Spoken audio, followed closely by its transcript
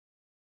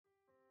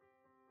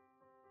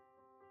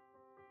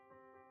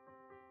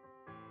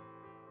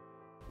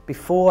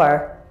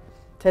before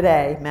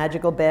today,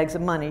 magical bags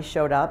of money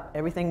showed up.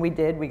 Everything we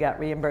did, we got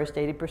reimbursed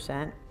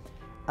 80%,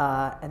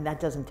 and that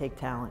doesn't take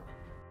talent.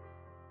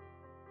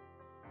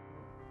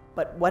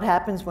 But what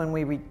happens when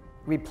we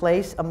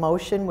replace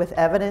emotion with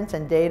evidence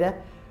and data?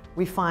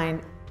 We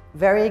find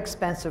very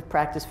expensive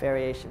practice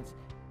variations.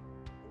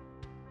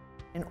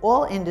 In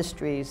all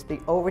industries, the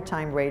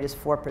overtime rate is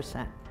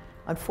 4%.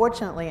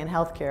 Unfortunately, in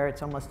healthcare,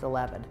 it's almost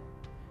 11.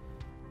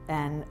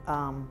 And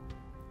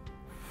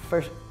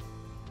first,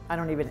 I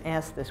don't even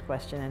ask this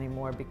question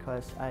anymore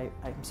because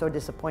I'm so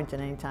disappointed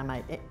anytime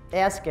I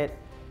ask it.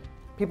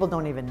 People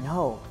don't even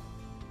know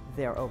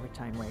their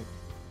overtime rate,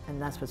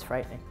 and that's what's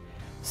frightening.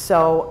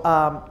 So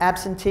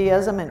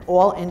absenteeism in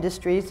all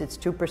industries, it's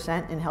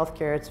 2%. In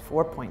healthcare, it's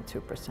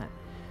 4.2%.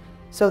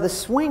 So the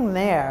swing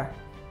there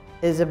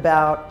is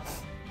about,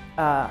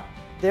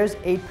 there's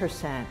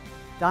 8%.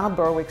 Donald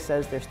Berwick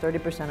says there's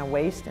 30% of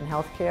waste in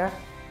healthcare.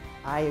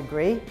 I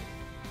agree.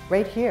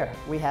 Right here,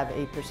 we have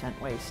 8%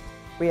 waste.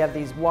 We have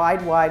these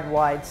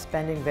wide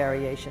spending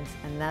variations,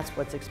 and that's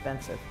what's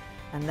expensive.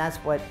 And that's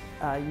what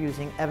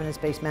using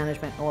evidence-based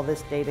management and all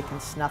this data can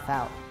snuff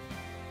out.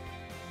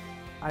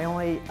 I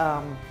only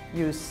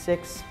use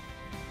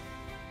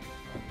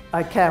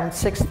I count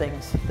 6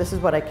 things. This is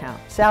what I count.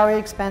 Salary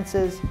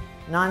expenses,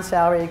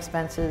 non-salary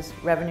expenses,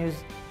 revenues,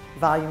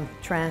 volume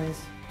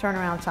trends,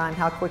 turnaround time,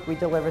 how quick we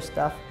deliver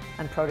stuff,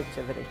 and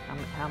productivity.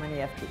 How many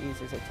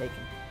FTEs is it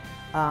taking?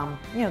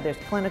 You know, there's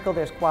clinical,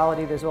 there's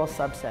quality, there's all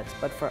subsets.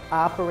 But for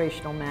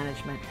operational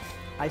management,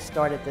 I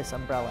start at this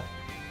umbrella.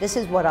 This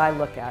is what I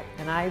look at.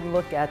 And I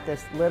look at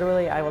this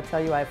literally, I will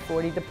tell you, I have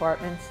 40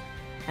 departments.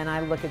 And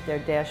I look at their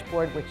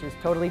dashboard, which is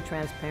totally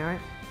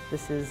transparent.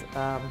 This is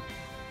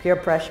peer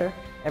pressure.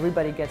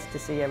 Everybody gets to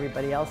see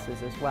everybody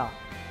else's as well.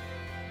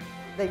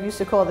 They used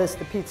to call this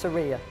the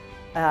pizzeria.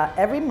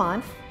 Every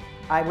month,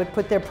 I would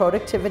put their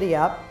productivity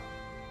up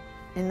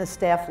in the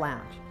staff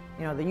lounge.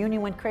 You know, the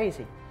union went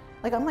crazy.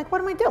 Like, I'm like,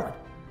 what am I doing?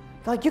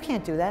 They're like, you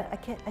can't do that.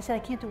 I said, I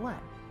can't do what?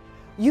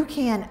 You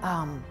can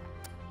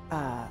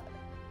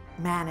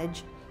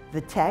manage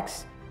the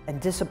techs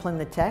and discipline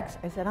the techs.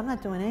 I said, I'm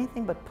not doing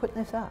anything but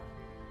putting this up.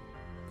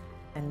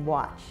 And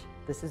watch.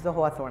 This is the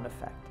Hawthorne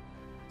Effect.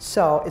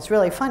 So it's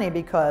really funny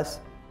because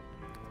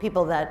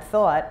people that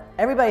thought,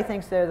 everybody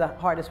thinks they're the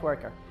hardest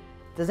worker.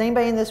 Does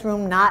anybody in this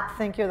room not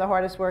think you're the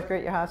hardest worker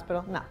at your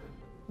hospital? No.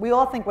 We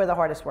all think we're the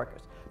hardest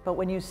workers. But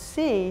when you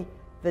see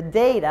the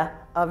data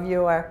of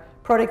your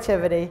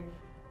productivity,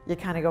 you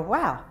kind of go,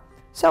 wow.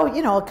 So,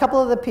 you know, a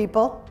couple of the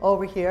people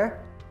over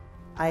here,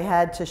 I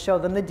had to show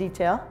them the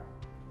detail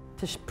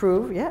to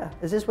prove, yeah,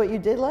 is this what you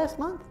did last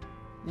month?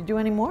 Did you do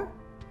any more?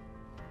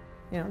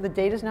 You know, the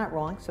data's not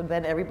wrong, so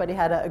then everybody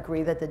had to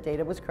agree that the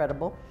data was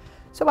credible.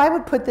 So I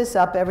would put this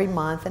up every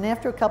month, and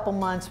after a couple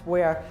months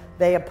where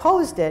they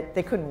opposed it,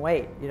 they couldn't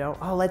wait, you know,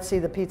 oh, let's see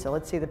the pizza,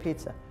 let's see the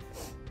pizza.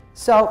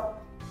 So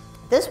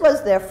this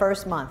was their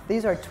first month.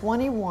 These are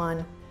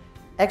 21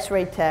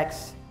 X-ray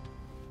techs,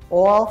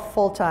 all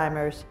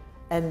full-timers,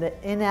 and the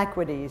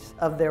inequities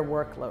of their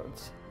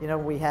workloads. You know,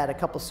 we had a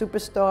couple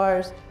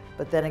superstars,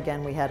 but then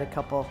again, we had a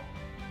couple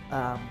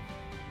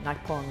not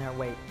pulling their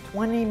weight.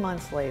 20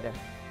 months later,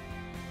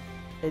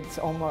 it's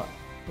almost,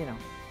 you know,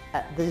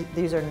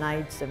 these are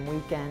nights and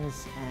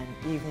weekends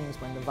and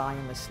evenings when the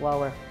volume is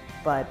slower,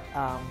 but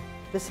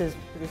this is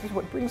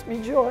what brings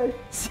me joy,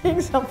 seeing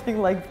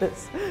something like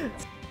this.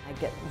 I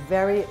get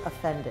very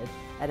offended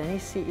at any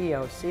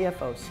CEO,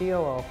 CFO,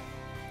 COO,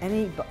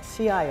 any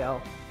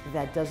CIO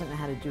that doesn't know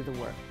how to do the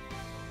work.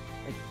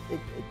 It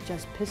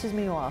just pisses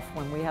me off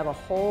when we have a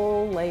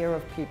whole layer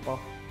of people,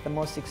 the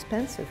most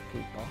expensive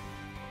people,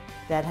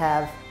 that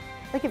have,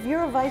 like if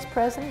you're a vice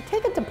president,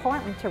 take a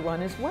department to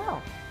run as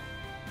well.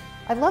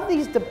 I love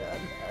these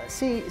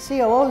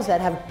COOs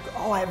that have,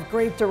 oh, I have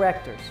great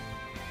directors.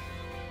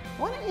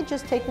 Why don't you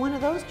just take one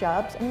of those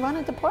jobs and run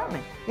a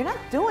department? You're not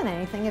doing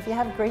anything if you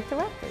have great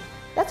directors.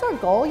 That's our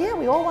goal. Yeah,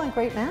 we all want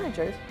great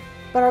managers,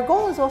 but our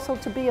goal is also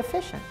to be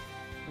efficient.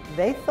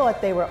 They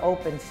thought they were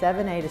open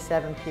 7A to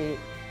 7P,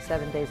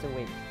 7 days a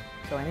week.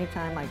 So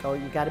anytime I go,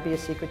 you got to be a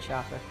secret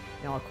shopper.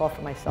 You know, I'll call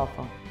for my cell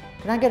phone.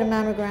 Can I get a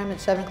mammogram at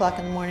 7 o'clock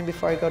in the morning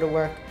before I go to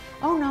work?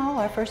 Oh no,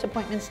 our first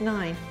appointment's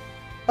 9.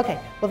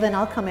 Okay, well then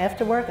I'll come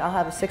after work. I'll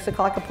have a 6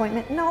 o'clock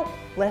appointment. No,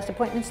 last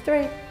appointment's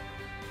 3.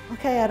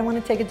 Okay, I don't want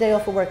to take a day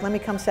off of work. Let me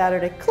come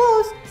Saturday.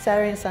 Closed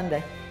Saturday and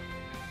Sunday.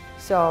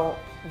 So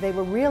they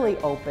were really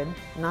open,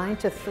 9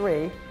 to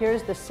 3.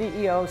 Here's the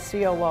CEO,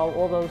 COO,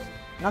 all those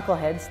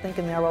knuckleheads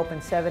thinking they're open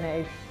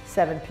 7A,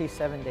 7P,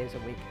 7 days a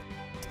week.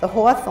 The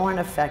Hawthorne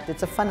Effect,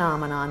 it's a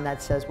phenomenon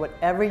that says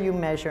whatever you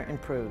measure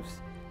improves.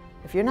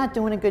 If you're not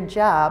doing a good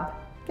job,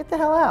 get the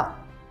hell out.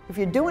 If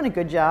you're doing a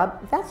good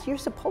job, that's you're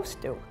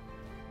supposed to.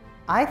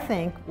 I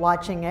think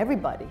watching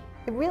everybody,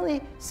 it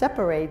really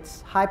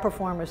separates high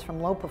performers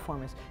from low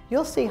performers.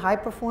 You'll see high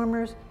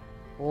performers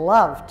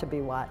love to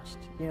be watched.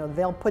 You know,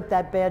 they'll put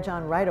that badge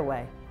on right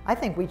away. I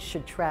think we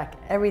should track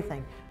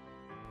everything.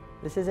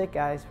 This is it,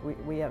 guys.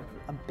 We have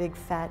a big,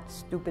 fat,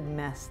 stupid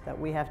mess that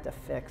we have to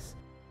fix.